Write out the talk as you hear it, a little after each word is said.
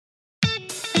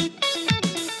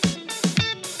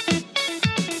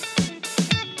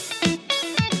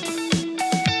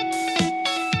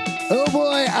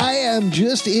am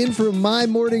just in from my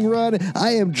morning run.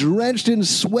 I am drenched in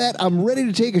sweat. I'm ready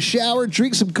to take a shower,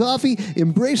 drink some coffee,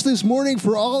 embrace this morning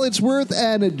for all it's worth,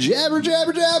 and jabber,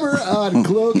 jabber, jabber on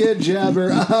Cloak and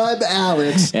Jabber. I'm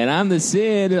Alex. And I'm the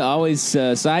Sid, always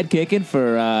sidekicking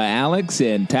for Alex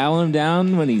and toweling him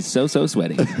down when he's so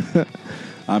sweaty.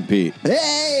 I'm Pete.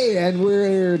 Hey, and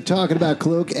we're talking about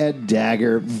Cloak and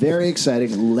Dagger. Very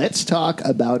exciting. Let's talk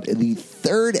about the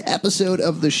third episode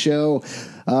of the show.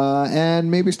 And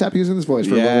maybe stop using this voice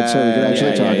for a moment so we can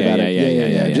actually talk about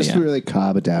it. Just really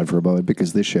calm it down for a moment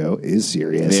because this show is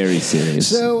serious. Very serious.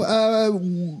 So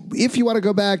if you want to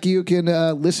go back, you can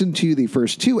listen to the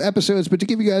first two episodes. But to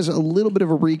give you guys a little bit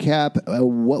of a recap of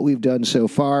what we've done so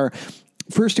far,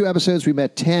 first two episodes, we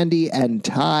met Tandy and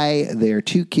Ty. They are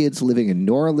two kids living in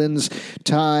New Orleans.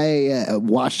 Ty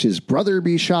watched his brother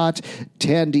be shot.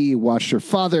 Tandy watched her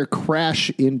father crash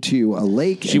into a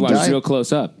lake. She watched real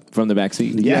close up from the back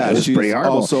seat. Yeah, it was pretty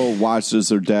horrible. Also watched as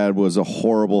her dad was a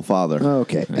horrible father.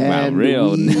 Okay. Wow,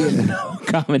 no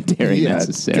commentary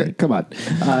necessary. Come on.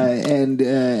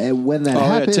 And when that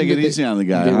happened... take it easy on the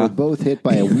guy. They were both hit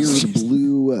by a weird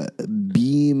blue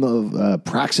beam of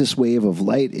praxis wave of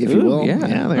light, if you will.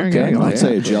 Yeah, there you go. I'd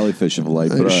say a jellyfish of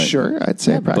light, but sure, I'd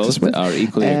say a praxis both wave. are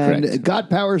equally correct. And got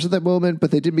powers at that moment,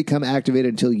 but they didn't become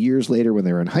activated until years later when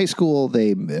they were in high school.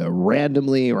 They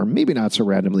randomly, or maybe not so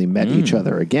randomly, met each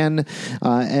other again.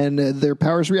 And their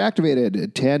powers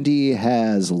reactivated. Tandy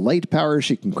has light power.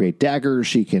 She can create daggers.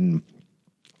 She can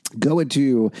go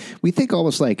into, we think,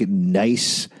 almost like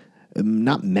nice,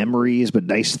 not memories, but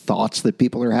nice thoughts that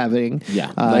people are having.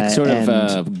 Yeah, like sort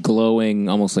of glowing,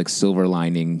 almost like silver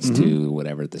linings to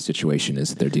whatever the situation is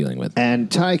that they're dealing with. And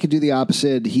Ty can do the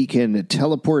opposite. He can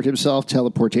teleport himself,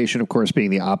 teleportation, of course,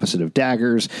 being the opposite of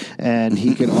daggers. And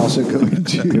he can also go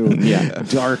into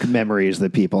dark memories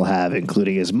that people have,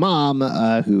 including his mom,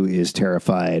 who is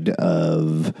terrified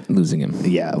of losing him.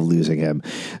 Yeah, of losing him.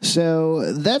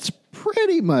 So that's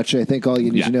pretty much, I think, all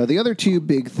you need to know. The other two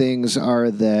big things are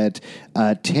that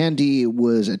Tandy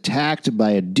was attacked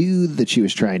by a dude that she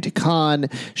was trying to con.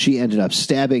 She ended up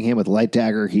stabbing him with a light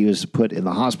dagger. He was put in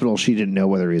the hospital. She didn't know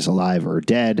whether he's alive or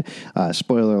dead.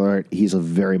 Spoiler alert, he's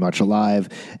very much alive.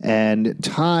 And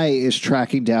Ty is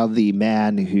tracking down the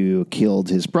man who killed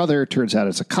his brother. Turns out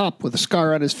it's a cop with a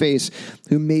scar on his face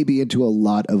who may be into a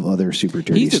lot of other super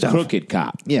dirty stuff. He's a crooked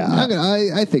cop. Yeah,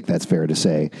 I think that's fair to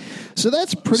say. So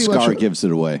that's pretty much... Scar gives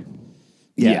it away.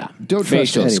 Yeah. Don't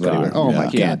trust anybody. Scar. Oh,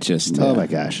 my God. Oh, my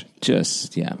gosh.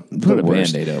 Just, put a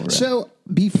Band-Aid over it. So,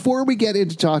 before we get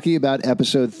into talking about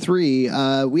episode 3,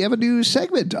 we have a new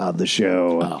segment on the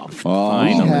show.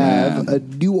 Finally. We have a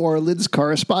New Orleans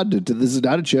correspondent. This is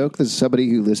not a joke. This is somebody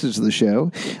who listens to the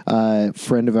show.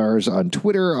 Friend of ours on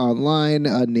Twitter, online,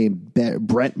 named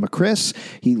Brett McChris.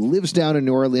 He lives down in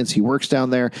New Orleans. He works down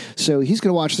there. So he's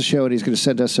going to watch the show, and he's going to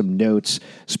send us some notes,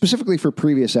 specifically for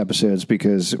previous episodes,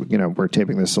 because, we're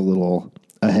taping this a little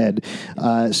ahead.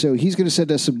 So he's going to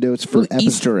send us some notes for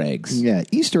Easter eggs. Yeah,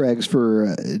 Easter eggs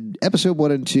for episode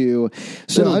 1 and 2.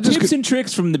 So little tips and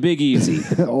tricks from the Big Easy.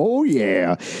 Oh,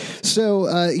 yeah. So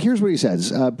here's what he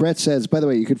says. Brett says, by the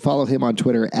way, you can follow him on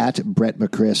Twitter at Brett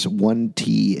McChris,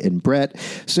 1T in Brett.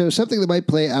 So something that might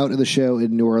play out in the show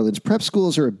in New Orleans. Prep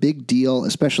schools are a big deal,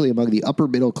 especially among the upper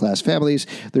middle class families.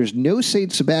 There's no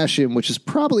St. Sebastian, which is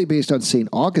probably based on St.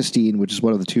 Augustine, which is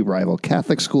one of the two rival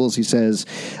Catholic schools, he says.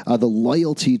 The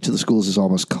loyalty to the schools is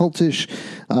almost cultish.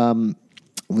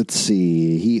 Let's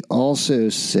see. He also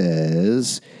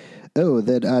says...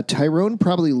 that Tyrone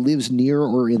probably lives near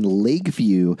or in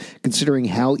Lakeview, considering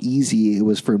how easy it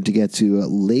was for him to get to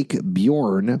Lake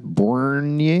Borgne,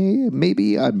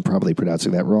 maybe? I'm probably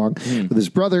pronouncing that wrong. With his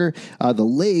brother, the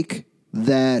lake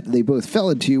that they both fell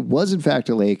into was, in fact,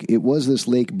 a lake. It was this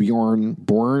Lake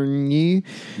Borgne.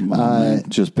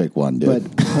 Just pick one, dude.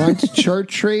 But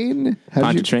Pontchartrain?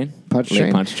 Pontchartrain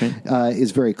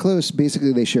is very close.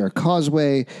 Basically, they share a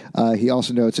causeway. He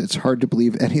also notes it's hard to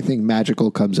believe anything magical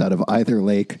comes out of either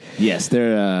lake. Yes,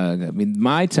 they're.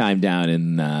 My time down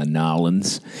in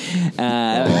Nolans.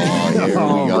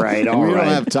 All right. We don't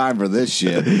have time for this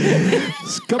shit.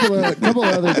 couple of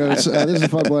other notes. This is a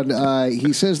fun one.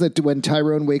 He says that when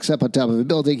Tyrone wakes up on top of a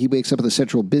building, he wakes up in the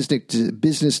Central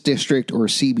Business District, or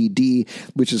CBD,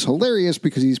 which is hilarious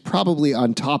because he's probably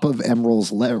on top of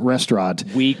Emerald's restaurant.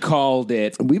 We called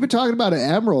it. We've been talking about it.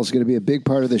 Emerald's going to be a big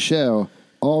part of the show.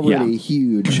 Already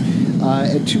huge.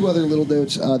 And two other little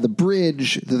notes. The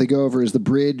bridge that they go over is the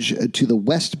bridge to the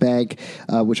West Bank,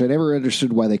 which I never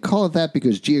understood why they call it that,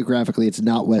 because geographically it's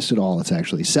not west at all. It's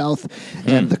actually south.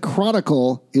 And the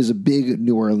Chronicle is a big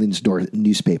New Orleans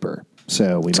newspaper.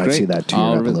 So we might see that tear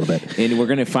up a little bit. And we're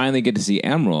going to finally get to see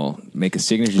Emerald make a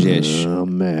signature dish. Oh,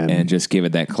 man. And just give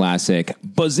it that classic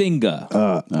bazinga.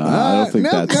 I don't think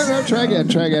that's... No,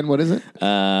 try again. What is it?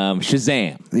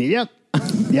 Shazam.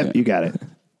 Yep, you got it.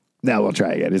 Now we'll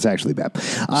try again. It's actually bad.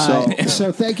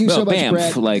 So thank you so much, Bamf,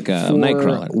 Brett, like for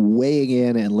Nightcrawler. weighing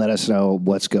in and let us know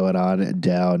what's going on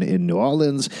down in New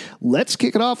Orleans. Let's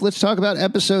kick it off. Let's talk about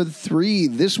episode 3.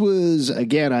 This was,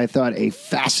 again, I thought, a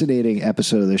fascinating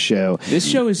episode of the show. This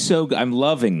show is so good. I'm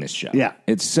loving this show. Yeah.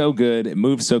 It's so good. It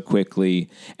moves so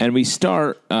quickly. And we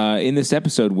start in this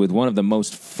episode with one of the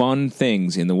most fun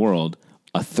things in the world,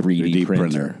 a 3D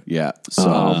printer. Yeah.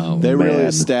 So they really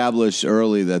established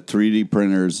early that 3D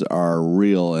printers are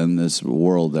real in this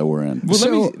world that we're in.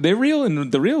 Well, they're real in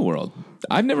the real world.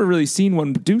 I've never really seen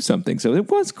one do something, so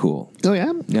it was cool. Oh,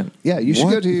 yeah? Yeah, you should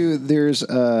go to, there's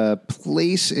a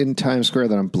place in Times Square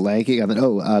that I'm blanking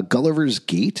on. Gulliver's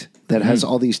Gate that has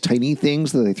all these tiny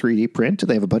things that they 3D print.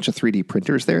 They have a bunch of 3D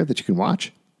printers there that you can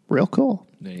watch. Real cool.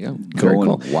 There you go. Go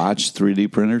and watch 3D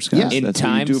printers, guys. Yeah. In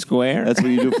Times Square. That's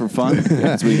what you do for fun.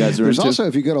 That's what you guys are There's into. also,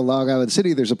 if you go to Long Island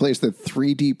City, there's a place that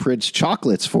 3D prints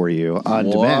chocolates for you on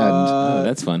demand. Oh,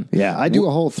 that's fun. Yeah, I do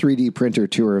a whole 3D printer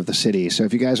tour of the city. So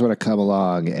if you guys want to come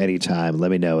along anytime,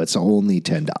 let me know. It's only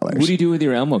 $10. What do you do with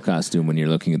your Elmo costume when you're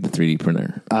looking at the 3D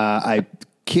printer? I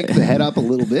kick the head up a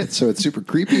little bit so it's super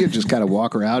creepy and just kind of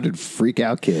walk around and freak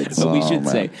out kids. But we should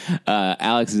say,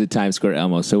 Alex is at Times Square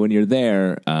Elmo. So when you're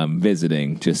there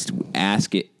visiting, just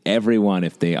ask everyone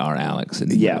if they are Alex.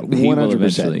 And yeah, he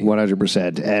 100%.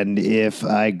 100%. And if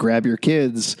I grab your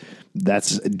kids,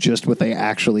 that's just what they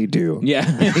actually do. Yeah.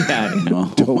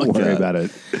 Don't worry about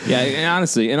it. Yeah,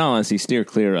 and in all honesty, steer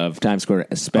clear of Times Square,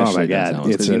 especially. Oh my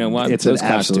God. You know what? It's those an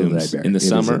absolute costumes nightmare. in the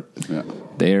summer,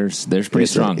 they're pretty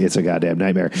strong. It's a goddamn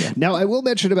nightmare. Yeah. Now, I will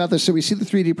mention about this. So we see the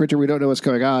 3D printer. We don't know what's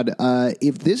going on.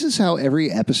 If this is how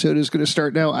every episode is going to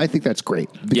start now, I think that's great.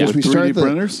 Because we 3D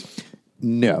printers?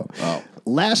 No. Oh.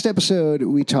 Last episode,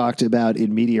 we talked about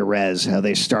in media res how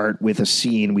they start with a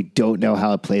scene. We don't know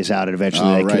how it plays out, and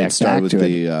eventually they connect back to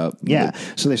it.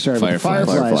 So they started with the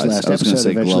Fireflies last episode,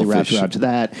 eventually wrapped around to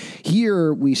that.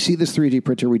 Here, we see this 3D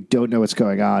printer. We don't know what's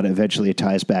going on. Eventually, it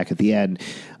ties back at the end.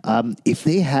 If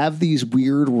they have these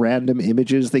weird random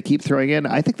images they keep throwing in,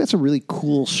 I think that's a really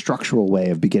cool structural way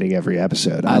of beginning every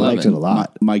episode. I liked it a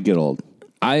lot. Might get old.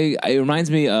 It reminds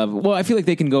me of, I feel like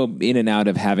they can go in and out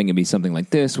of having it be something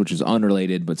like this, which is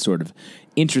unrelated but sort of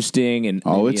interesting and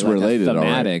it's like related,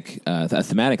 a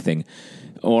thematic thing.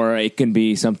 Or it can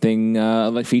be something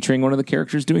like featuring one of the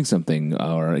characters doing something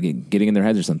or getting in their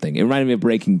heads or something. It reminded me of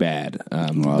Breaking Bad,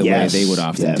 the way they would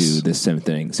often do this same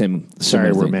thing.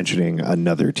 Sorry, we're mentioning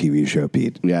another TV show,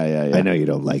 Pete. Yeah. I know you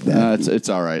don't like that. It's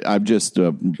all right. I'm just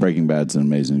Breaking Bad's an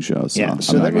amazing show. So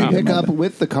so then we pick up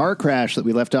with the car crash that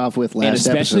we left off with last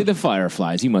episode. And especially the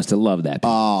Fireflies. You must have loved that.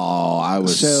 Oh, I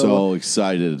was so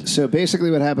excited. So basically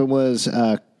what happened was...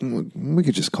 we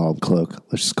could just call him Cloak.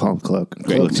 Let's just call him Cloak.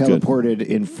 Great. Cloak teleported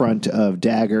in front of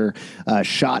Dagger,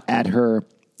 shot at her,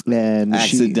 and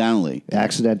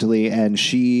accidentally, and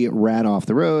she ran off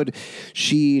the road.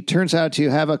 She turns out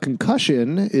to have a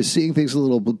concussion, is seeing things a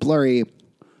little blurry.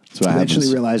 So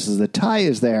eventually realizes the Ty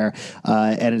is there,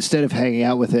 and instead of hanging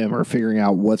out with him or figuring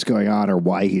out what's going on or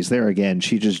why he's there again,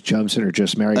 she just jumps in her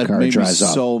Just Married car and drives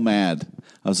off. So mad.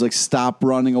 I was like, stop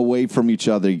running away from each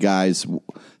other, guys.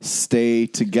 Stay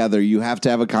together. You have to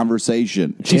have a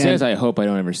conversation. She says, I hope I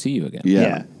don't ever see you again.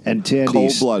 Yeah. And Tandy...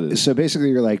 Cold-blooded. So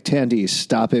basically you're like, Tandy,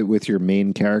 stop it with your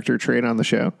main character trait on the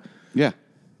show. Yeah.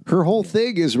 Her whole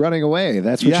thing is running away.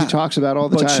 That's what she talks about all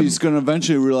the time. But she's going to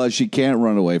eventually realize she can't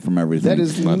run away from everything. That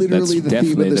is literally the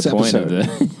theme of this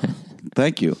episode.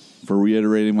 Thank you for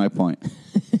reiterating my point.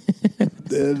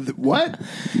 What?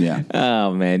 Yeah.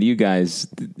 Oh man, you guys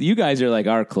are like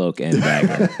our Cloak and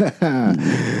Dagger.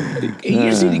 You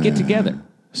just need to get together.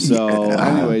 So,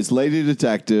 anyways, Lady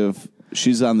Detective,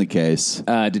 she's on the case.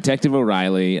 Detective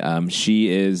O'Reilly. She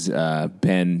is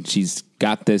Ben. She's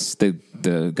got this.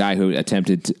 The guy who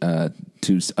attempted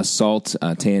to assault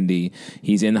Tandy.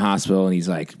 He's in the hospital and he's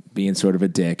like being sort of a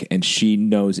dick, and she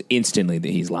knows instantly that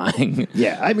he's lying.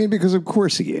 Yeah, I mean, because of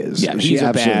course he is. Yeah, she's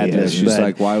a bad. Is, she's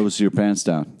like, "Why was your pants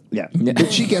down?" Yeah,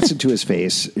 but she gets into his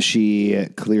face. She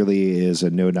clearly is a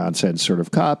no nonsense sort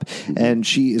of cop, and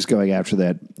she is going after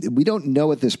that. We don't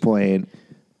know at this point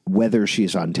whether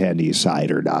she's on Tandy's side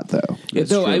or not, though.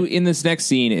 Yeah, in this next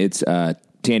scene, it's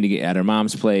Tandy at her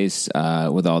mom's place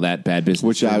with all that bad business.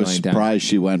 Which I was surprised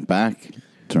she went back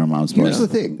to her mom's Here's place. the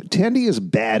thing. Tandy is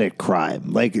bad at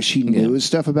crime. Like, she knows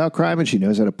stuff about crime and she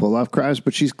knows how to pull off crimes,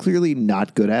 but she's clearly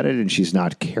not good at it and she's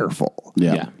not careful.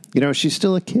 Yeah. You know, she's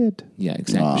still a kid. Yeah,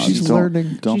 exactly. She's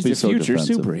learning. Don't She's be the so future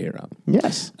defensive. superhero.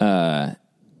 Yes.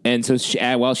 And so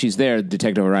while she's there,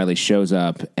 Detective O'Reilly shows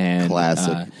up and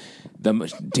Classic.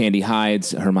 Tandy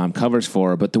hides. Her mom covers for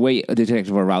her. But the way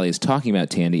Detective O'Reilly is talking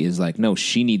about Tandy is like, no,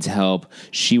 she needs help.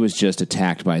 She was just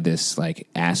attacked by this like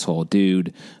asshole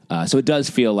dude. So it does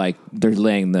feel like they're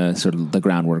laying the sort of the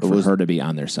groundwork for her to be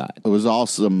on their side. It was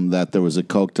awesome that there was a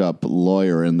coked up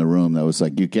lawyer in the room that was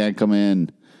like, you can't come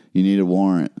in. You need a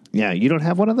warrant. Yeah, you don't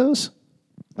have one of those?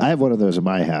 I have one of those in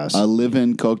my house. A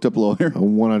live-in coked up lawyer?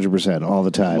 100% all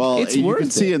the time. Well, It's you worth can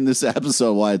it. see in this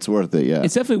episode why it's worth it, yeah.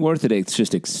 It's definitely worth it. It's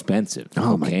just expensive.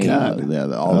 Oh, my Cocaine. God.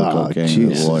 Yeah, all the cocaine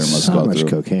Jesus, the lawyer must so go much through.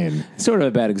 cocaine. Sort of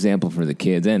a bad example for the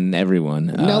kids and everyone.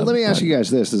 Now, let me ask you guys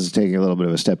this. This is taking a little bit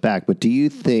of a step back, but do you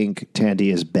think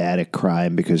Tandy is bad at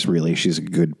crime because really she's a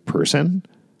good person?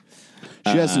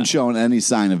 She hasn't shown any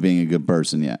sign of being a good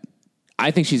person yet. I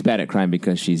think she's bad at crime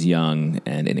because she's young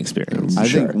and inexperienced. I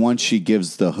Sure. think once she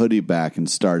gives the hoodie back and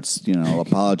starts,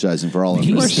 apologizing for all her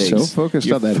You are mistakes. so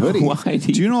focused on that hoodie. Why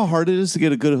Do you know how hard it is to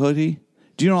get a good hoodie?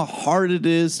 Do you know how hard it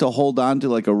is to hold on to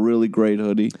like a really great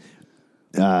hoodie?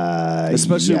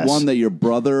 Especially yes. one that your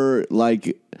brother,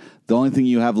 like, the only thing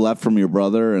you have left from your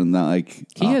brother, and that, like,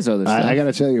 He has other stuff. I got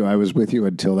to tell you, I was with you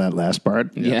until that last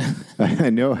part. Yeah. I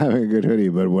know having a good hoodie,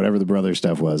 but whatever the brother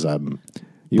stuff was,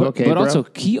 you okay, but bro? also,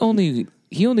 he only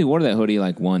wore that hoodie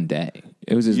like one day.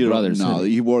 It was his you don't- brother's no,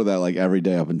 hoodie. he wore that like every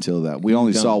day up until that. We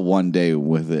only saw one day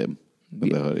with him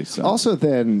with the hoodie. So. Also,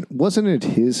 then, wasn't it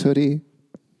his hoodie?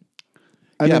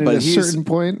 I Yeah, mean, but at a he's- certain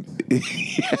point.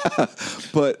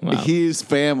 But he's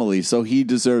family, so he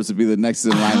deserves to be the next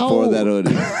in line for that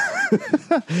hoodie.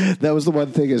 That was the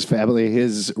one thing his family,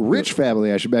 his rich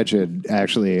family, I should mention,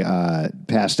 actually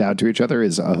passed down to each other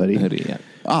is a hoodie. Yeah.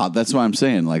 That's why I'm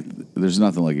saying, like, there's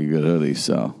nothing like a good hoodie.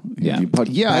 So Yeah. you pass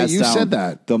You down said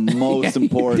that. the most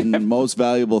important, most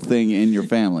valuable thing in your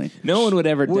family. No one would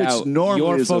ever Which doubt normally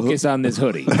your is a focus on this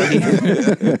hoodie.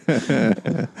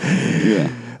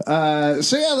 Yeah.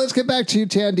 So let's get back to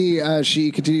Tandy.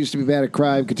 She continues to be bad at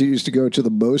crime, continues to go to the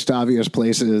most obvious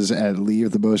places and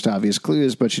leave the most obvious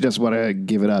clues, but she doesn't want to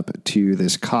give it up to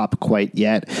this cop quite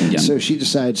yet. Yeah. So she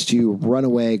decides to run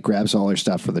away, grabs all her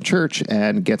stuff from the church,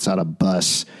 and gets on a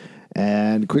bus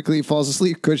and quickly falls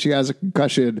asleep because she has a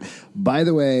concussion. By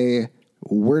the way,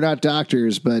 we're not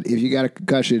doctors, but if you got a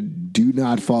concussion, do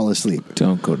not fall asleep.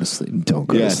 Don't go to sleep. Don't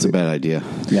go Yeah, to it's a sleep. bad idea.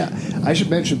 Yeah. I should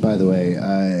mention, by the way,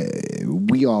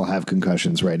 we all have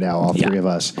concussions right now, all three of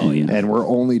us. Oh, yeah. And we're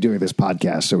only doing this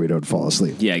podcast so we don't fall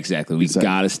asleep. Yeah, exactly. We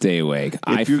got to stay awake.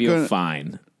 I you're feel gonna-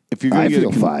 fine. If you're going I to get feel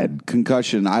a fine.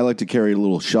 concussion, I like to carry a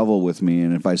little shovel with me,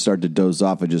 and if I start to doze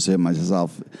off, I just hit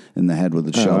myself in the head with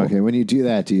the shovel. Okay, when you do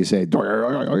that, do you say...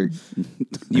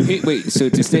 Wait, so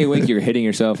to stay awake, you're hitting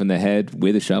yourself in the head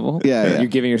with a shovel? Yeah. You're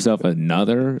giving yourself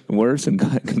another worse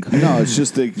concussion? No, it's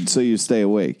just so you stay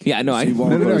awake. Yeah, no, So I- you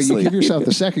won't No, go to you sleep. give yourself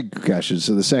the second concussion.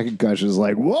 So the second concussion is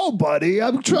like, whoa, buddy,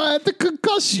 I'm trying to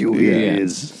concuss you. Yeah.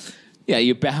 Yes. Yeah,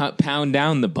 you pound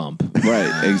down the bump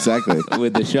Right, exactly.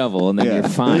 with the shovel, and then Yeah. you're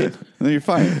fine. Then you're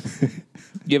fine.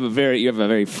 You have a very I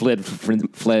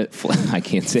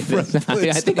can't say this. I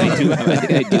think I do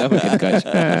have a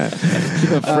concussion.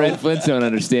 You have a Fred Flintstone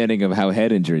understanding of how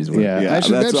head injuries work. Yeah. Yeah, I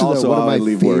should that's mention, also though, one of how I my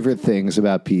leave work. favorite things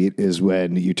about Pete is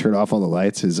when you turn off all the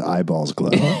lights, his eyeballs glow.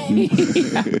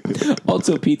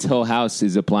 Also, Pete's whole house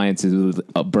is appliances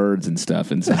with birds and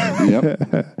stuff inside.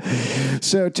 Yep.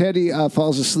 So Teddy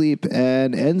falls asleep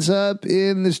and ends up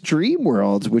in this dream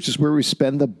world, which is where we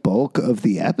spend the bulk of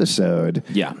the episode.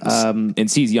 Yeah, and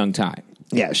sees young Ty.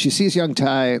 Yeah, she sees young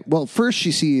Ty. Well, first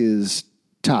she sees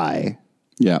Ty,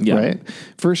 Yeah. Yeah. right?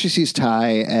 First she sees Ty,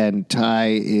 and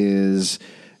Ty is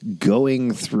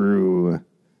going through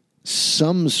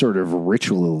some sort of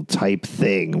ritual type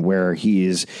thing where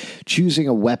he's choosing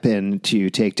a weapon to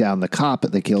take down the cop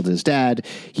that killed his dad.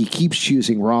 He keeps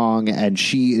choosing wrong, and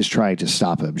she is trying to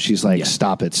stop him. She's like,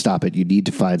 stop it. You need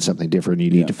to find something different.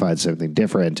 You need to find something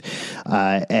different.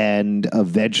 And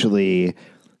eventually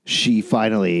she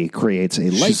finally creates a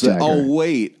light She's like, dagger. oh,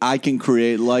 wait, I can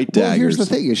create light Well, daggers. here's the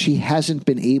thing: is she hasn't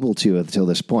been able to until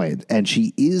this point, and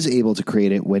she is able to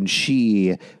create it when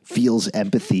she feels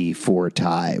empathy for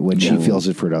Ty, when she feels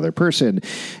it for another person.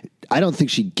 I don't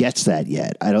think she gets that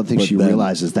yet. I don't think she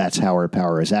realizes that's how her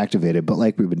power is activated. But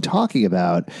like we've been talking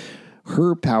about,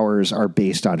 her powers are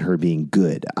based on her being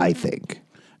good, I think.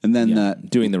 And then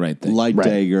Doing the right thing. light Right.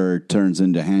 dagger turns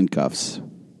into handcuffs.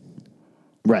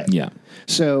 Right. Yeah.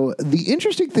 So the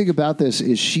interesting thing about this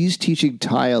is she's teaching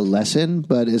Ty a lesson,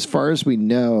 but as far as we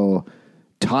know,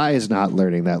 Ty is not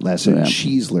learning that lesson. Yeah.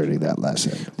 She's learning that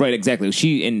lesson. Right, exactly.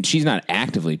 She's not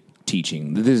actively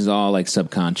teaching. This is all like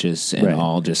subconscious and Right.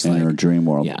 all just In like her dream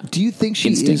world. Yeah. Do you think she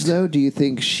Instinct. is, though? Do you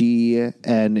think she,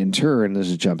 and in turn, this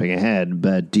is jumping ahead,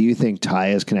 but do you think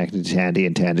Ty is connected to Tandy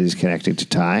and Tandy is connected to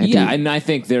Ty? Yeah, and I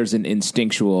think there's an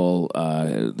instinctual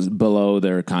below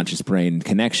their conscious brain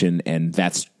connection, and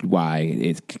that's why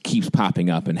it keeps popping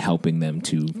up and helping them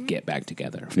to get back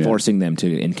together, forcing them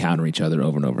to encounter each other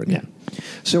over and over again.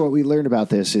 So what we learned about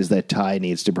this is that Ty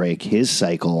needs to break his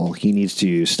cycle. He needs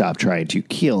to stop trying to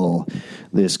kill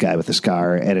this guy with the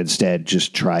scar and instead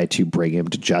just try to bring him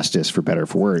to justice, for better or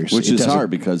for worse. Which is hard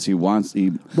because and it's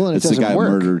it the doesn't guy who work.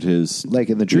 murdered his... Like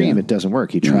in the dream, Yeah. it doesn't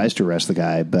work. He tries to arrest the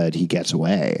guy, but he gets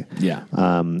away. Yeah.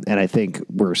 And I think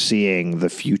we're seeing the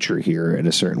future here in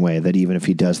a certain way, that even if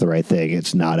he does the right thing,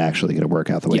 it's not actually going to work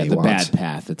out the way Yeah, he the wants. bad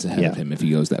path that's ahead of him if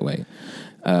he goes that way.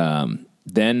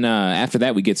 Then after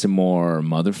that, we get some more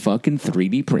motherfucking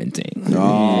 3D printing.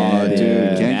 Oh, dude.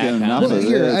 Can't get enough Well, of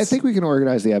here, this. I think we can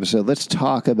organize the episode. Let's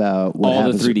talk about what All the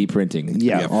happens. 3D printing.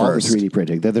 Yeah, all first. the 3D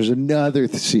printing. Then there's another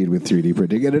scene with 3D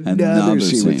printing and another Another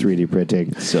scene with scene. 3D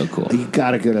printing. So cool. You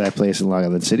got to go to that place in Long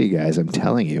Island City, guys. I'm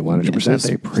telling you, 100%. This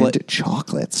They pla- printed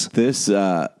chocolates This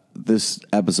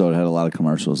episode had a lot of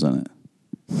commercials in it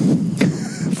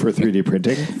for 3D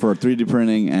printing. for 3D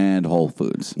printing and Whole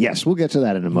Foods. Yes, we'll get to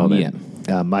that in a moment.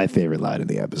 My favorite line of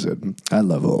the episode. I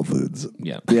love Whole Foods.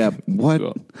 Yeah. Yeah, what?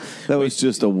 Cool. That was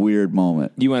just a weird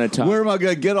moment. You want to talk? Where am I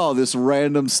going to get all this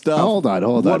random stuff? Hold on.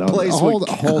 What place hold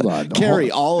would on.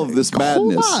 carry all of this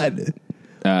madness? Hold on.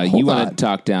 You want on. to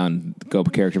talk down, go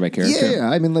character by character? Yeah,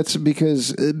 I mean,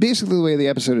 because basically the way the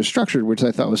episode is structured, which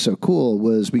I thought was so cool,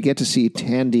 was we get to see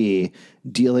Tandy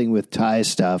dealing with Ty's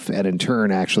stuff and in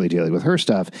turn actually dealing with her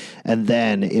stuff. And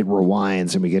then it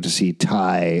rewinds and we get to see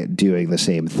Ty doing the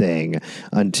same thing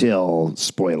until,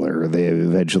 spoiler, they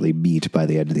eventually meet by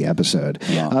the end of the episode.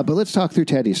 Yeah. But let's talk through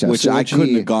Tandy stuff. Which So I when couldn't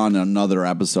she- have gone another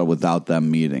episode without them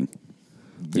meeting.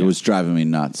 It was driving me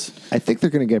nuts. I think they're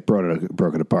going to get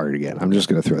broken apart again. I'm just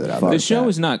going to throw that out there. The show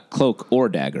is not Cloak or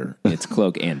Dagger. It's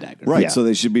Cloak and Dagger. Right, Yeah. so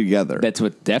they should be together. That's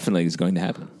what definitely is going to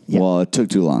happen. Well, it took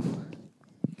too long.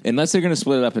 Unless they're going to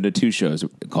split it up into two shows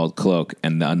called Cloak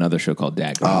and another show called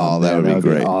Dagger. Oh, that would be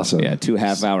great. awesome. Yeah, 2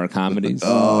 half-hour comedies.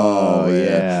 Oh,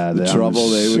 yeah. The I'm trouble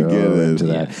they would so get in. into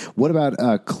that. What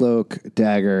about Cloak,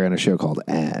 Dagger, and a show called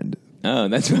And? Oh,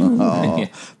 that's Oh,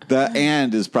 that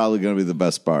and is probably going to be the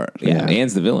best part. yeah.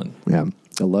 Anne's the villain. Yeah.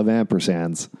 I love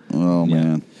ampersands. Oh,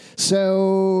 man.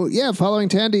 So, yeah, following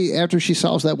Tandy, after she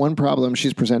solves that one problem,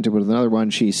 she's presented with another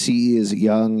one. She sees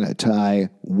young Ty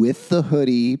with the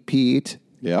hoodie, Pete.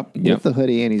 Yep. With the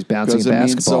hoodie, and he's bouncing Because a it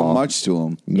basketball. means so much to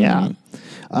him.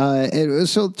 Yeah.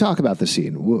 So, talk about the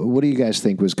scene. What do you guys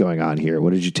think was going on here?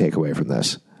 What did you take away from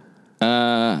this?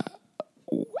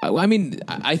 I mean,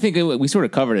 I think we sort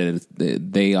of covered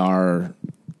it. They are.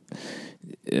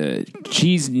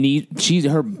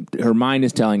 Her mind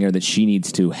is telling her that she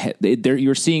needs to.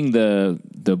 You're seeing the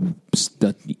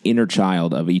inner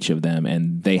child of each of them,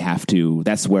 and they have to.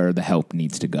 That's where the help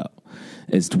needs to go.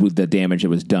 Is with the damage that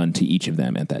was done to each of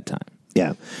them at that time.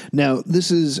 Yeah. Now,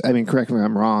 this is, I mean, correct me if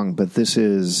I'm wrong, but this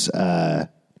is, I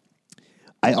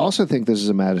also think this is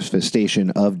a manifestation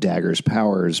of Dagger's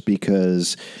powers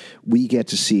because we get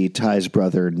to see Ty's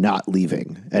brother not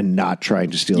leaving and not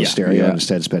trying to steal a stereo and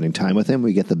instead spending time with him.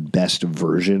 We get the best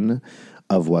version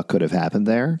of what could have happened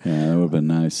there. Yeah, that would have been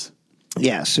nice.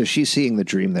 Yeah. So she's seeing the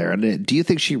dream there. And do you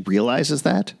think she realizes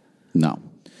that? No.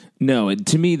 No,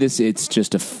 to me, it's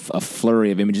just a flurry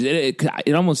of images.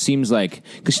 It almost seems like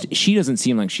because she doesn't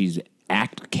seem like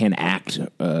can act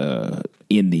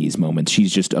in these moments.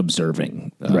 She's just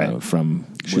observing from.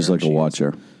 She's like a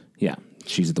watcher. Yeah,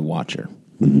 she's the watcher.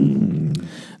 Mm-hmm.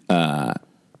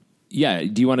 Yeah.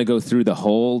 Do you want to go through the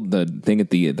whole thing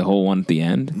at the whole one at the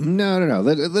end? No.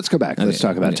 Let's go back. Let's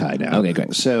talk about Ty now. Okay,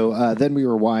 great. So then we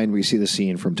rewind. We see the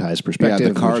scene from Ty's Yeah,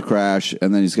 perspective. the car crash,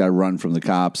 and then he's got to run from the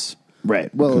cops.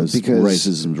 Right. Well, because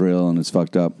racism's real and it's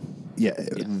fucked up. Yeah,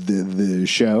 the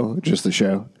show, just the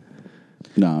show.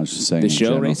 No, I was just saying. The in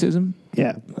show general. racism?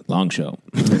 Yeah. Long show.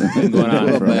 Been going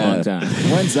on for a long time.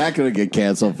 When's that going to get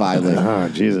canceled finally? Oh,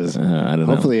 Jesus. I don't know.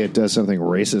 Hopefully it does something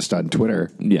racist on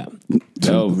Twitter. Yeah.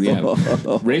 Oh, yeah.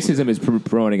 Racism is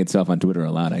promoting itself on Twitter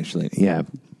a lot, actually. Yeah.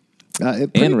 Pretty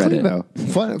And clean, Reddit.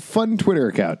 though. Fun Twitter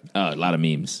account. Oh, a lot of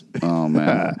memes. Oh,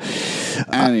 man.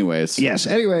 Anyways. Yes.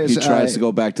 Anyways. He tries to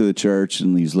go back to the church,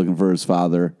 and he's looking for his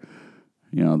father.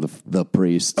 You know, the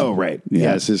priest. Oh, right.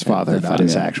 Yeah. Yes, his father, not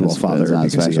his actual father, not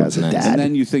his because he actual- has a Nice. dad. And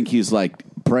then you think he's like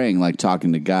praying, like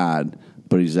talking to God,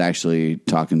 but he's actually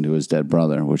talking to his dead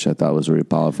brother, which I thought was really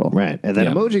powerful. Right. And then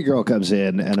Emoji Girl comes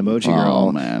in, and Emoji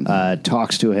Girl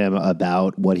talks to him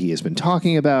about what he has been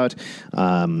talking about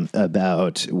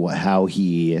how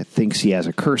he thinks he has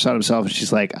a curse on himself. And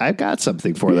she's like, I've got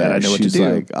something for that. I know what to do. She's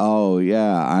like, oh,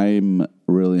 yeah, I'm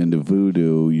really into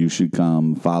voodoo. You should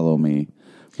come follow me.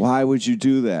 Why would you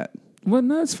do that? Well,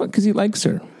 no, it's fun because he likes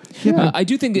her. Yeah, I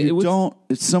do think it would.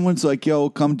 If someone's like, "Yo,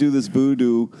 come do this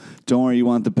voodoo," don't worry, you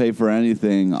want to pay for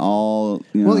anything. Well,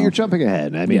 you're jumping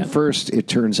ahead. I mean, first it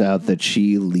turns out that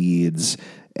she leads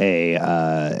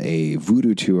a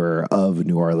voodoo tour of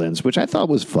New Orleans, which I thought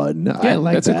was fun. Yeah, I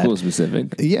like that's that. a cool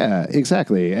specific. Yeah,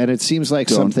 exactly. And it seems like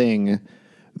something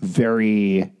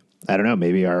very. I don't know,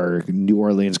 maybe our New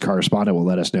Orleans correspondent will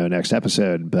let us know next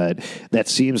episode, but that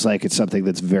seems like it's something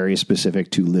that's very specific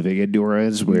to living in New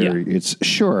Orleans, where it's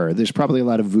there's probably a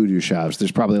lot of voodoo shops.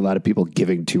 There's probably a lot of people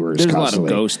giving tours. There's constantly.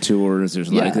 a lot of ghost tours.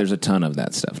 There's there's a ton of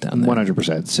that stuff down there.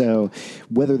 100%. So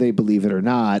whether they believe it or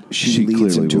not, she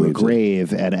leads him to a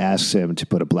grave and asks him to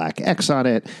put a black X on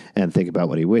it and think about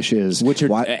what he wishes. Which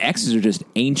are X's are just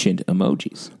ancient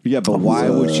emojis. Yeah, but why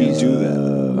would she do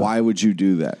that? Why would you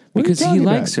do that? Because he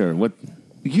likes her. What?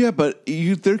 Yeah, but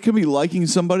there can be liking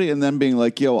somebody and then being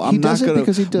like, "Yo, I'm not going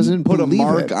to put a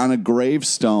mark on a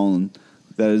gravestone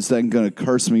that is then going to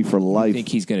curse me for life." I think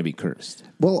he's going to be cursed.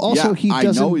 Well, also I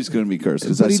know he's going to be cursed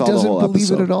because I saw the whole episode. But he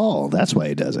doesn't believe it at all. That's why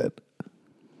he does it.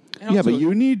 Yeah, but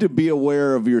you need to be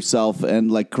aware of yourself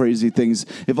and like crazy things.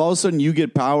 If all of a sudden you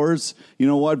get powers, you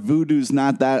know what? Voodoo's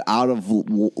not that out of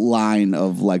line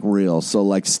of like real. So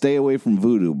like stay away from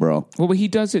voodoo, bro. Well, but he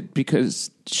does it because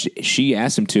she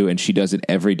asked him to, and she does it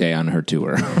every day on her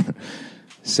tour.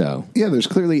 So yeah, there's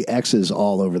clearly X's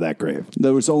all over that grave.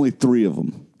 There was only 3 of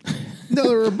them. No,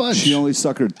 there were a bunch. She only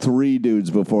suckered 3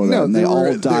 dudes before that, and they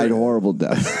all died horrible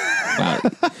deaths. Wow.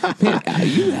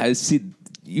 Man,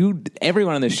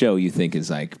 everyone on the show you think is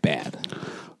like bad.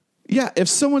 Yeah, if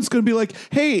someone's going to be like,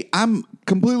 "Hey, I'm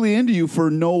completely into you for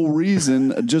no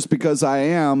reason, just because I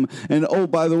am," and oh,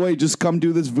 by the way, just come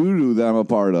do this voodoo that I'm a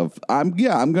part of. I'm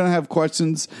going to have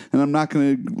questions, and I'm not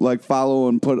going to like follow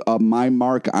and put my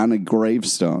mark on a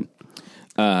gravestone.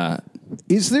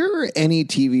 Is there any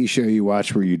TV show you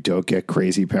watch where you don't get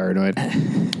crazy paranoid?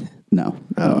 No.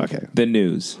 Oh, okay. The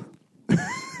News.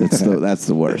 That's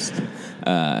the worst.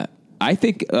 I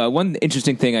think one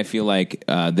interesting thing I feel like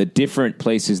the different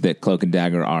places that Cloak and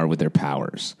Dagger are with their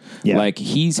powers. Yeah. Like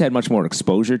he's had much more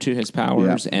exposure to his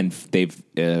powers, and they've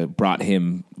brought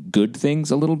him good things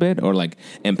a little bit, or like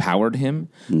empowered him,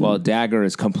 while Dagger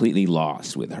is completely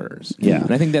lost with hers. Yeah.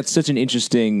 And I think that's such an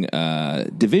interesting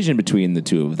division between the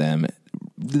two of them.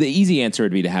 The easy answer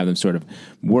would be to have them sort of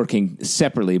working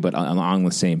separately, but along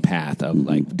the same path of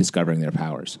like discovering their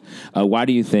powers. Why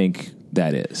do you think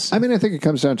that is? I mean, I think it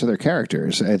comes down to their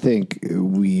characters. I think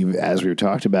as we've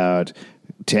talked about,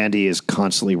 Tandy is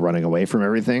constantly running away from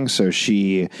everything. So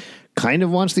she kind of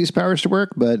wants these powers to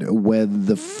work, but when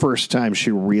the first time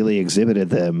she really exhibited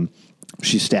them,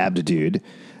 she stabbed a dude.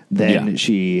 Then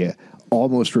she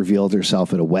almost revealed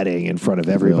herself at a wedding in front of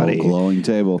everybody. Real glowing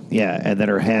table. Yeah, and then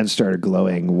her hands started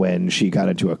glowing when she got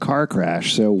into a car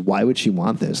crash. So why would she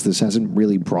want this? This hasn't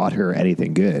really brought her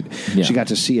anything good. Yeah. She got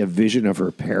to see a vision of her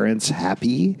parents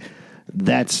happy.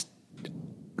 That's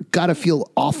got to feel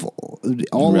awful.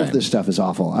 All of this stuff is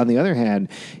awful. On the other hand,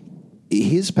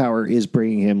 his power is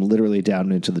bringing him literally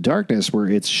down into the darkness, where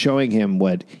it's showing him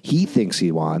what he thinks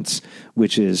he wants,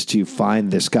 which is to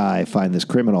find this guy, find this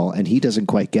criminal, and he doesn't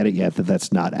quite get it yet that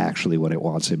that's not actually what it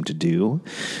wants him to do.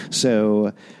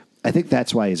 So I think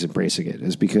that's why he's embracing it,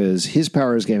 is because his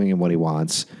power is giving him what he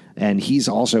wants. And he's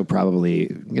also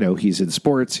probably, he's in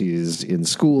sports, he's in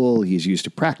school, he's used to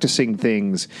practicing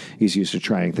things, he's used to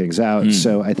trying things out.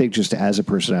 So I think just as a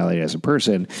personality, as a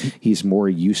person, he's more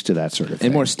used to that sort of thing.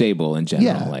 And more stable in general.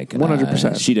 Yeah, like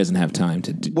 100%. She doesn't have time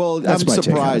to do. Well, I'm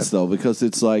surprised, though, because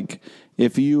it's like,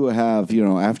 if you have,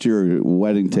 after your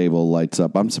wedding table lights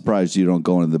up, I'm surprised you don't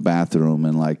go into the bathroom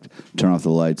and like turn off the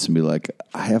lights and be like,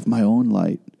 I have my own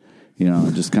light.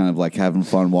 Just kind of like having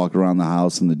fun, walking around the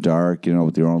house in the dark,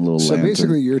 with your own little lantern. So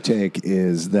basically your take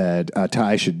is that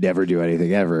Ty should never do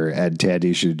anything ever, and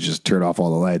Tandy should just turn off all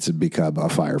the lights and become a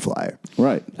firefly.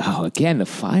 Right. Oh, again, the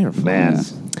firefly. Man,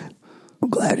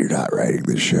 I'm glad you're not writing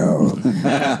this show.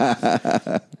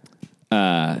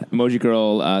 Emoji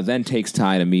Girl then takes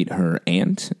Ty to meet her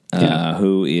aunt,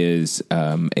 who is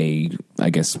I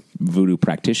guess, voodoo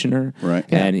practitioner. Right.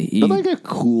 Yeah. And but like a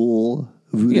cool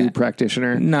voodoo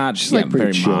practitioner. Not just like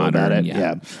very chill modern about it.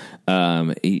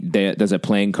 Yeah. He does a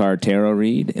playing card tarot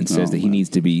read and says that he needs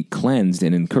to be cleansed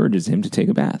and encourages him to take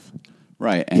a bath.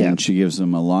 Right, and she gives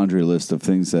him a laundry list of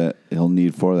things that he'll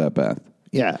need for that bath.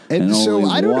 Yeah, And so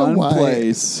only I don't know one why.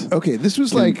 place Okay, this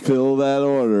was can like fill that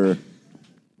order.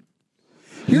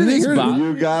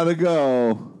 You gotta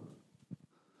go.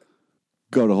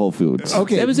 Go to Whole Foods.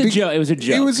 Okay, it was a joke. It was a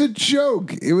joke. It was a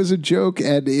joke. It was a joke,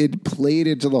 and it played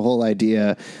into the whole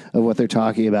idea of what they're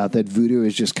talking about, that voodoo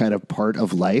is just kind of part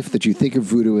of life, that you think of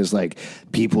voodoo as like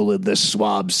people in the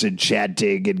swamps and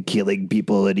chanting and killing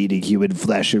people and eating human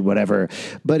flesh and whatever,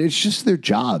 but it's just their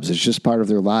jobs. It's just part of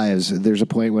their lives. There's a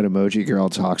point when Emoji Girl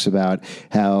talks about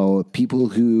how people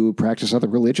who practice other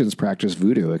religions practice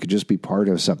voodoo. It could just be part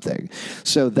of something.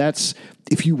 So that's,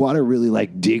 if you want to really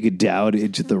like dig down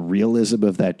into the realism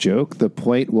of that joke, the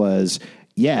point was,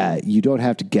 yeah, you don't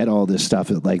have to get all this stuff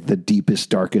at like the deepest,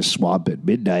 darkest swamp at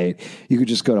midnight. You could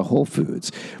just go to Whole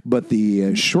Foods. But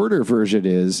the shorter version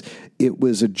is, it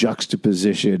was a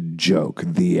juxtaposition joke,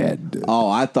 the end. Oh,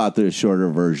 I thought the shorter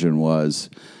version was,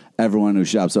 everyone who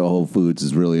shops at Whole Foods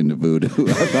is really into voodoo.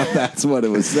 I thought that's what it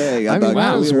was saying. I mean,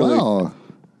 thought as well.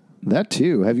 That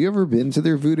too. Have you ever been to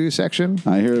their voodoo section?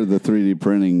 I hear the 3D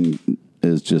printing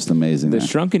is just amazing. The there.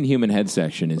 shrunken human head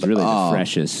section is really the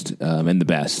freshest and the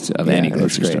best of any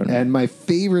grocery store. And my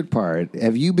favorite part,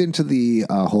 have you been to the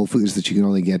Whole Foods that you can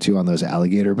only get to on those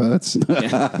alligator boats?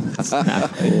 It's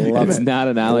not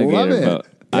an alligator boat.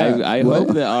 Yeah. I hope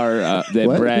that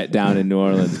that Brett down in New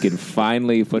Orleans can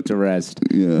finally put to rest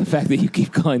the fact that you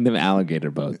keep calling them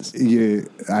alligator boats.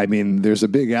 I mean, there's a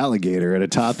big alligator in a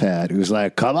top hat who's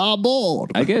like, "Come on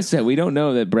board." I guess that we don't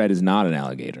know that Brett is not an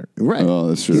alligator. Right. Oh,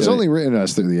 that's true. He's only written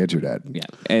us through the internet. Yeah,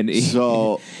 and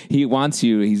he wants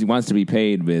you. He wants to be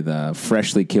paid with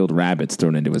freshly killed rabbits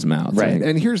thrown into his mouth. Right.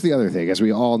 And here's the other thing: as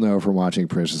we all know from watching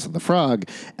Princess and the Frog,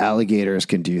 alligators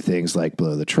can do things like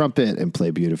blow the trumpet and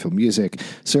play beautiful music.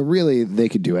 So really, they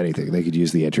could do anything. They could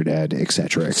use the internet, et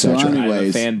cetera, et cetera. So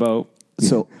anyways, fan boat.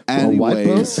 So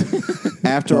anyways,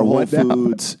 after Whole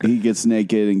Foods, he gets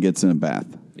naked and gets in a bath.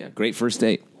 Yeah, great first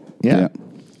date. Yeah,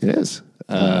 it is.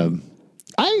 I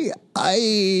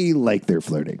like their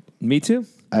flirting. Me too.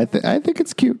 I think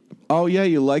it's cute. Oh yeah,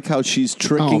 you like how she's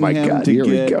tricking him God, to here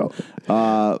we get go.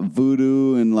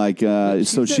 voodoo and like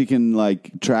so she can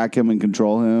like track him and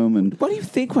control him. And What do you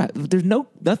think? There's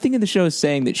nothing in the show is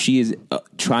saying that she is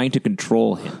trying to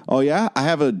control him. oh yeah, I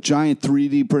have a giant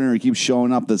 3D printer. It keeps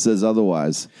showing up that says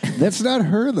otherwise. That's not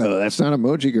her though. That's not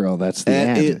Emoji Girl. That's the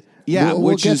ant.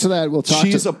 We'll get to that. We'll talk.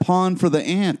 She's a pawn for the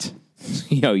ant.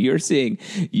 Yo, you're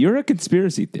a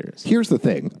conspiracy theorist. Here's the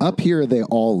thing. Up here, they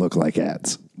all look like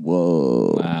ants.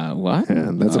 Whoa. What?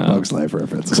 And that's a Bug's Life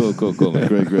reference. Cool,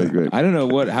 man. Great. I don't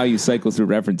know how you cycle through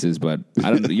references, but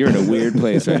I don't. You're in a weird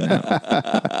place right now.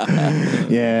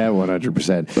 Yeah,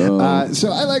 100%.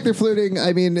 So I like their flirting.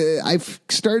 I mean, I've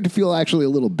started to feel actually a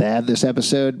little bad this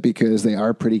episode because they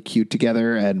are pretty cute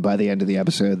together, and by the end of the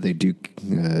episode, they do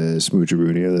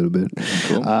smooch-a-rooney a little bit.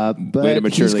 Cool. But Way to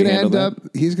maturely handle that.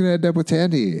 He's going to end up with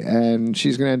Tandy, and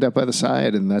she's going to end up by the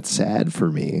side, and that's sad for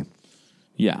me.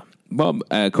 Yeah. Well,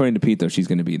 according to Pete, though, she's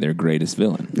going to be their greatest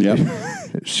villain. Yep.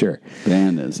 Sure.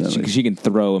 Bananas. She can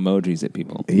throw emojis at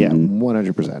people. Yeah,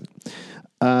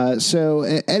 100%. So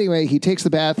anyway, he takes the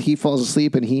bath, he falls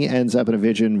asleep, and he ends up in a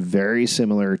vision very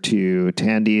similar to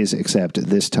Tandy's, except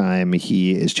this time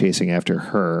he is chasing after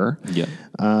her. Yeah.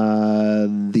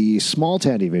 The small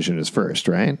Tandy vision is first,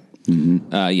 right?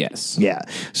 Mm-hmm. Yes. Yeah.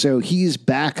 So he's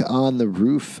back on the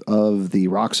roof of the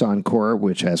Roxxon Corps,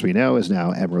 which, as we know, is now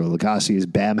Emerald Lagasse's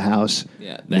BAM house.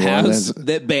 Yeah. The house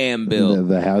that BAM built.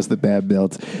 The house that BAM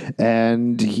built.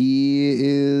 And he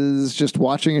is just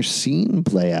watching a scene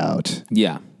play out.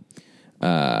 Yeah.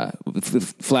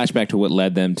 Flashback to what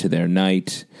led them to their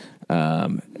night.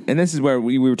 And this is where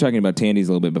we were talking about Tandy's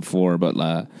a little bit before,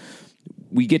 but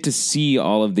we get to see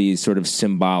all of these sort of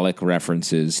symbolic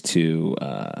references to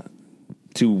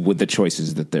with the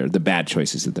choices that the bad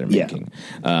choices that they're making.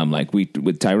 Like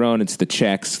with Tyrone, it's the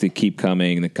checks that keep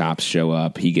coming. The cops show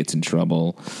up. He gets in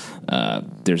trouble.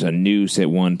 There's a noose at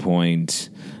one point.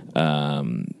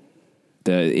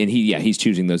 He's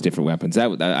choosing those different weapons. I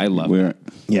love that.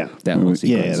 Yeah, that whole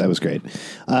sequence. Yeah, that was great.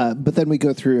 But then we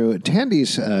go through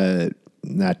Tandy's.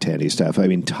 Not Tandy stuff. I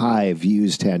mean, Ty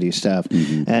views Tandy stuff,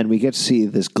 and we get to see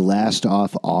this glassed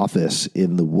off office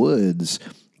in the woods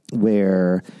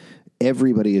where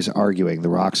everybody is arguing. The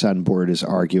Roxxon board is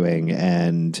arguing,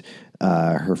 and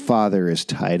her father is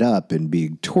tied up and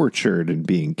being tortured and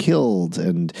being killed,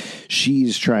 and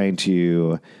she's trying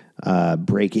to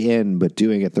break in, but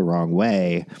doing it the wrong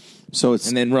way. So it's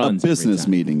and then runs a business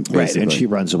meeting, basically. Right? And she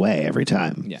runs away every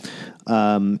time. Yeah.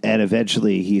 And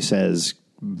eventually he says,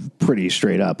 pretty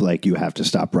straight up, like, you have to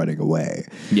stop running away.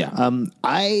 Yeah.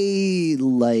 I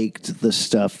liked the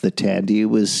stuff that Tandy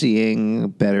was seeing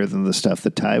better than the stuff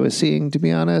that Ty was seeing, to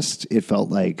be honest. It felt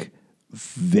like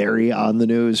very on the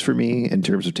nose for me in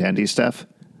terms of Tandy stuff,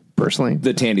 personally.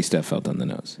 The Tandy stuff felt on the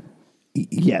nose.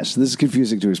 Yes, this is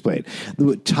confusing to explain.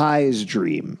 Ty's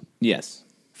dream Yes.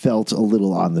 felt a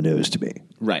little on the nose to me.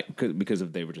 Right. Because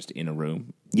they were just in a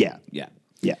room. Yeah. Yeah.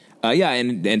 Yeah. Yeah,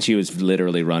 and she was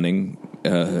literally running.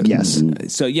 Yes.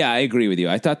 So yeah, I agree with you.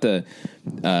 I thought the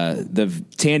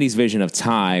Tandy's vision of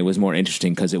Ty was more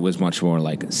interesting because it was much more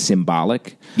like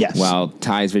symbolic. Yes. While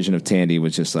Ty's vision of Tandy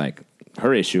was just like,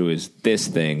 her issue is this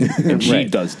thing, and she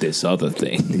does this other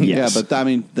thing. Yes. Yeah, but I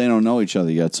mean, they don't know each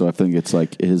other yet, so I think it's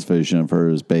like his vision of her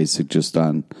is basic just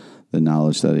on the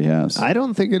knowledge that he has. I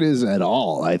don't think it is at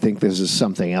all. I think this is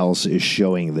something else is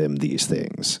showing them these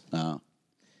things.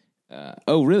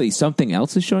 Oh, really? Something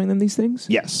else is showing them these things?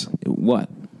 Yes. What?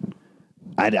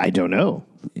 I don't know.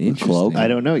 Interesting. I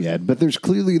don't know yet, but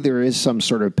there is some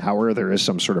sort of power. There is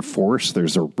some sort of force.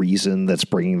 There's a reason that's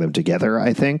bringing them together,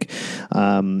 I think.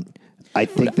 I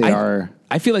think they are.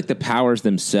 I feel like the powers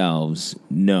themselves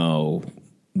know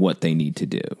what they need to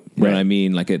do. You know what I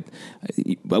mean? Like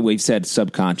we've said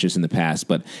subconscious in the past,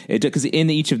 but because in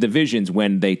each of the visions,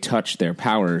 when they touch their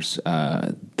powers,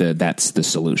 that's the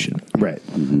solution. Right.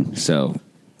 Mm-hmm. So.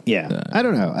 Yeah, I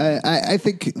don't know. I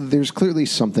think there's clearly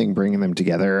something bringing them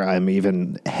together. I'm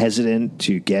even hesitant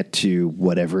to get to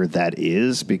whatever that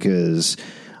is because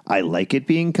I like it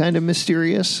being kind of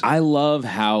mysterious. I love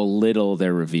how little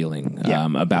they're revealing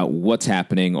about what's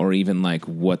happening, or even like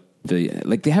what they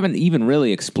haven't even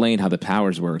really explained how the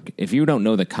powers work. If you don't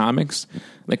know the comics,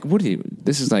 like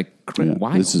this is like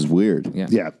why This is weird.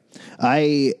 Yeah.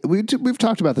 We've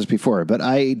talked about this before, but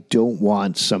I don't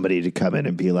want somebody to come in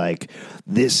and be like,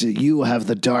 "This, you have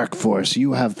the dark force,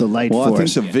 you have the light Well,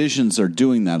 force." I think the visions are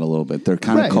doing that a little bit. They're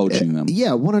kind of coaching them. Yeah,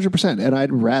 100%. And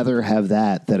I'd rather have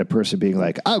that than a person being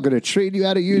like, "I'm going to train you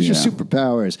how to use your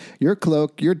superpowers. Your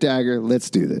cloak, your dagger. Let's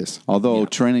do this." Although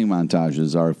training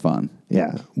montages are fun.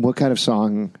 Yeah. What kind of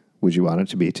song would you want it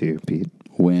to be to, Pete?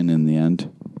 Win in the end.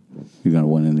 You're going to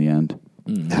win in the end.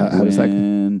 How does that?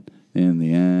 Win in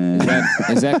the end.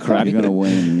 is that karate? You're going to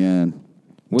win in the end.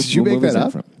 Did you make that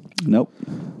up? From? Nope.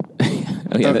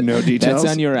 No details?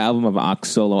 That's on your album of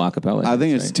solo acapella. I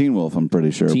think it's right? Teen Wolf, I'm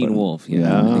pretty sure. Teen but- Wolf.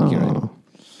 Yeah, I think you're right.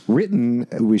 Written,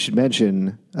 we should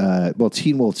mention,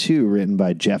 Teen Wolf 2, written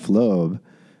by Jeff Loeb,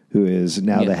 who is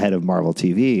now the head of Marvel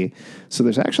TV. So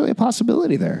there's actually a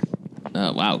possibility there.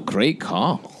 Wow, great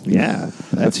call. Yeah,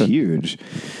 that's huge.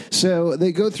 So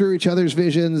they go through each other's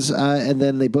visions, and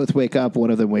then they both wake up. One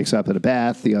of them wakes up in a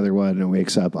bath. The other one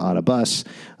wakes up on a bus.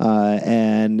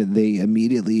 And they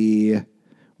immediately...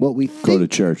 Well, we think, Go to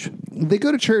church. They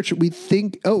go to church. We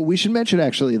think, we should mention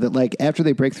actually that like after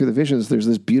they break through the visions, there's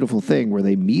this beautiful thing where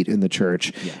they meet in the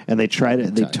church and they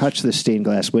touch the stained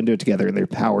glass window together and their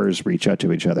powers reach out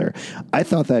to each other. I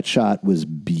thought that shot was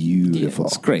beautiful. Yeah,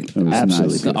 it's great. It was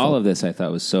Absolutely nice. beautiful. All of this I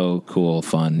thought was so cool,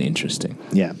 fun, interesting.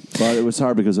 Yeah. But it was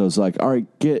hard because I was like, all right,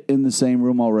 get in the same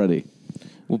room already.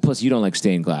 Well, plus you don't like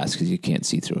stained glass because you can't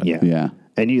see through it. Yeah. Yeah.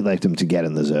 And you liked them to get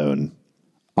in the zone.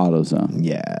 AutoZone.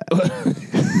 Yeah.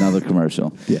 Another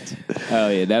commercial. Yes. Oh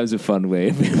yeah, that was a fun way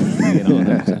of being on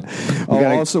that.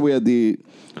 Also we had the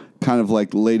kind of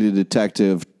like lady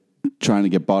detective trying to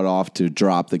get bought off to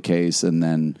drop the case and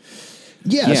then...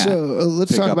 Yeah, so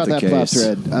let's Pick talk up about the that plot case.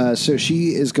 thread. So she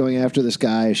is going after this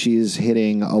guy. She's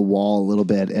hitting a wall a little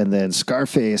bit, and then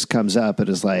Scarface comes up and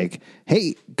is like,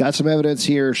 "Hey, got some evidence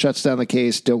here, shuts down the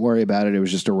case. Don't worry about it. It was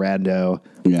just a rando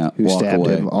who walk stabbed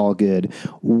away. him. All good."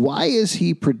 Why is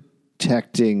he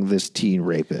protecting this teen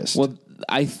rapist? Well,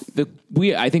 I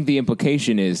think the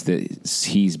implication is that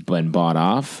he's been bought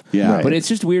off. Yeah. Right. But it's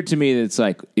just weird to me that it's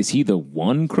like, is he the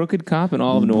one crooked cop in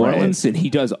all of New Orleans, and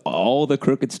he does all the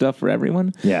crooked stuff for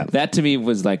everyone? Yeah. That to me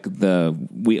was like the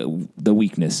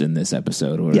weakness in this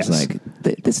episode, where it's like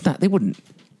they wouldn't.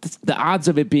 The odds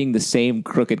of it being the same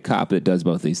crooked cop that does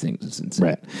both these things is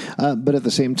insane. Right. But at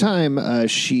the same time,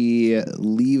 she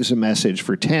leaves a message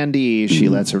for Tandy. She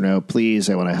lets her know, please,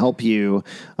 I want to help you.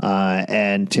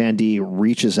 And Tandy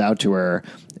reaches out to her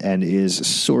and is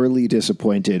sorely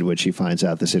disappointed when she finds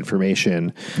out this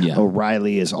information. Yeah.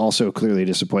 O'Reilly is also clearly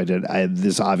disappointed.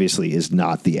 This obviously is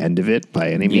not the end of it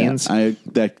by any means.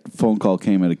 That phone call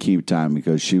came at a key time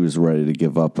because she was ready to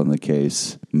give up on the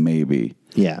case, maybe.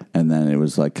 Yeah. And then it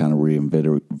was like kind of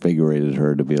reinvigorated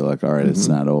her to be like, all right, it's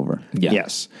not over. Yeah.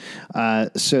 Yes.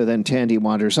 So then Tandy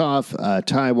wanders off,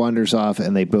 Ty wanders off,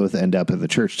 and they both end up at the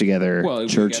church together. Well,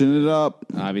 Churching it up.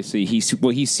 obviously, he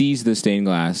sees the stained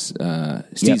glass,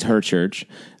 sees her church,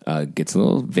 gets a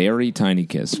little very tiny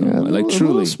kiss, from a like little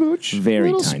truly smooch.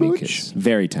 very Little tiny smooch. kiss,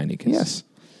 very tiny kiss. Yes.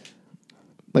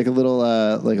 Like a little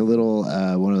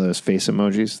one of those face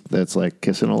emojis that's like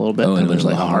kissing a little bit, Oh, and and there's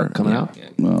like little a heart heart. coming Yeah, out. yeah.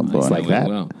 Oh, boy. It's like that.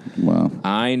 Well, Wow.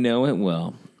 I know it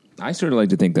well. I sort of like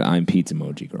to think that I'm Pete's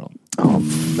emoji girl Oh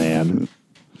man!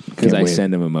 because Can't I wait.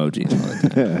 send him emojis all the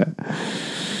time.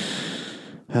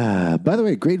 By the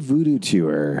way, great voodoo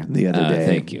tour the other day.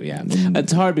 Thank you. Yeah,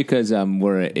 it's hard because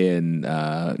we're in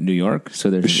New York, so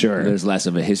there's less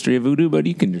of a history of voodoo, but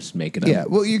you can just make it up. Yeah,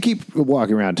 well, you keep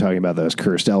walking around talking about those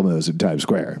cursed Elmos in Times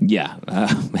Square. Yeah,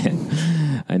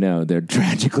 man, I know they're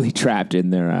tragically trapped in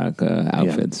their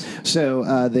outfits.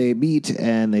 So they meet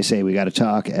and they say, we got to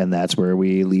talk, and that's where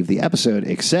we leave the episode,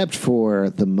 except for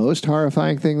the most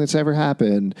horrifying thing that's ever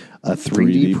happened. A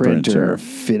 3D printer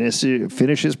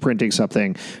finishes printing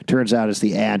something. Turns out it's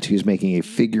the aunt who's making a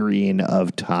figurine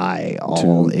of Ty, all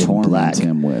To in torment black.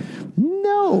 him with.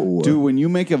 No. Dude, when you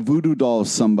make a voodoo doll of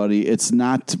somebody, it's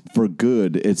not for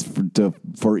good. It's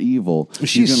for evil.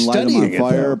 She's you can light him on studying it,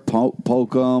 fire, though.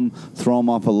 poke him, throw him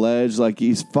off a ledge. Like,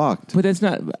 he's fucked. But that's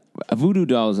not voodoo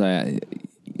dolls.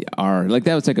 Are like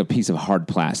that was like a piece of hard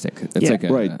plastic. That's Yeah, like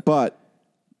a, Right, but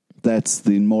that's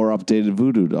the more updated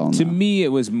voodoo doll To now. me, it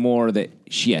was more that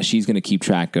she's going to keep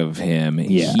track of him.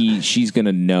 Yeah. She's going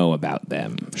to know about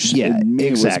them. Yeah, To me,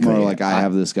 exactly. It was more like, I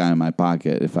have this guy in my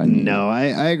pocket if I need No, I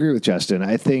agree with Justin.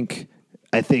 I think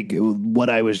what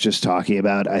I was just talking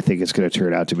about, I think it's going to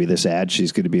turn out to be this ad.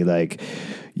 She's going to be like,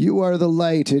 you are the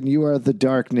light and you are the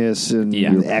darkness, and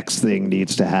X thing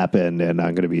needs to happen, and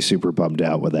I'm going to be super bummed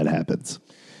out when that happens.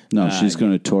 No, she's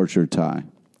going to torture Ty.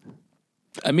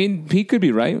 I mean, Pete could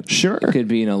be right. Sure. It could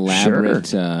be an elaborate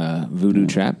voodoo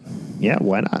trap. Yeah,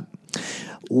 why not?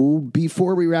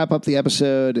 Before we wrap up the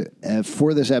episode,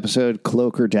 for this episode,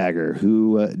 Cloak or Dagger,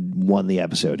 who won the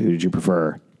episode? Who did you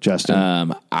prefer?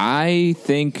 Justin? I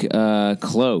think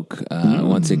Cloak,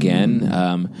 once again.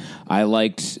 I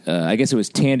liked, I guess it was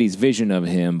Tandy's vision of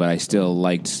him, but I still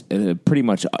liked pretty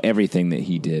much everything that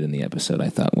he did in the episode. I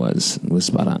thought was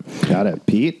spot on. Got it.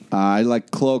 Pete? I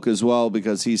like Cloak as well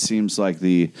because he seems like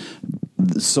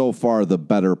so far the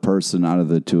better person out of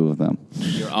the two of them.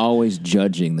 You're always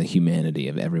judging the humanity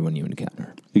of everyone you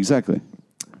encounter. Exactly.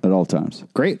 At all times.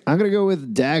 Great. I'm going to go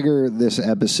with Dagger this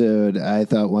episode. I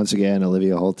thought, once again,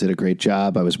 Olivia Holt did a great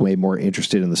job. I was way more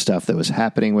interested in the stuff that was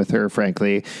happening with her,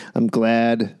 frankly. I'm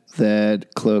glad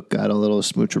that Cloak got a little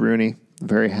smoocheroonie.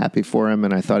 Very happy for him,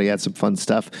 and I thought he had some fun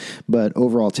stuff. But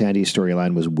overall, Tandy's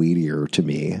storyline was weightier to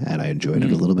me, and I enjoyed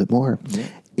it a little bit more. Yeah.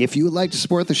 If you would like to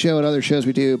support the show and other shows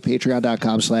we do,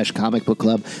 patreon.com/Comic Book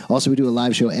Club. Also, we do a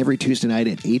live show every Tuesday night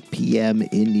at 8 p.m.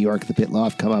 in New York, the Pit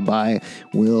Loft. Come on by.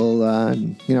 We'll,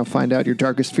 find out your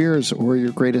darkest fears or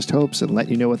your greatest hopes and let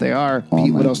you know what they are.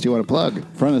 Pete, what else do you want to plug?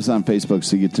 Friend us on Facebook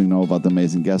so you get to know about the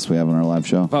amazing guests we have on our live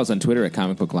show. Follow us on Twitter at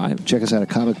Comic Book Live. Check us out at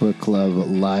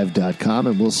comicbookclublive.com,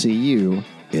 and we'll see you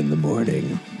in the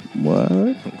morning. What?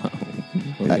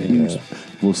 Okay.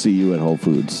 We'll see you at Whole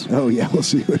Foods. Oh, yeah, we'll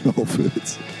see you at Whole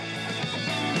Foods.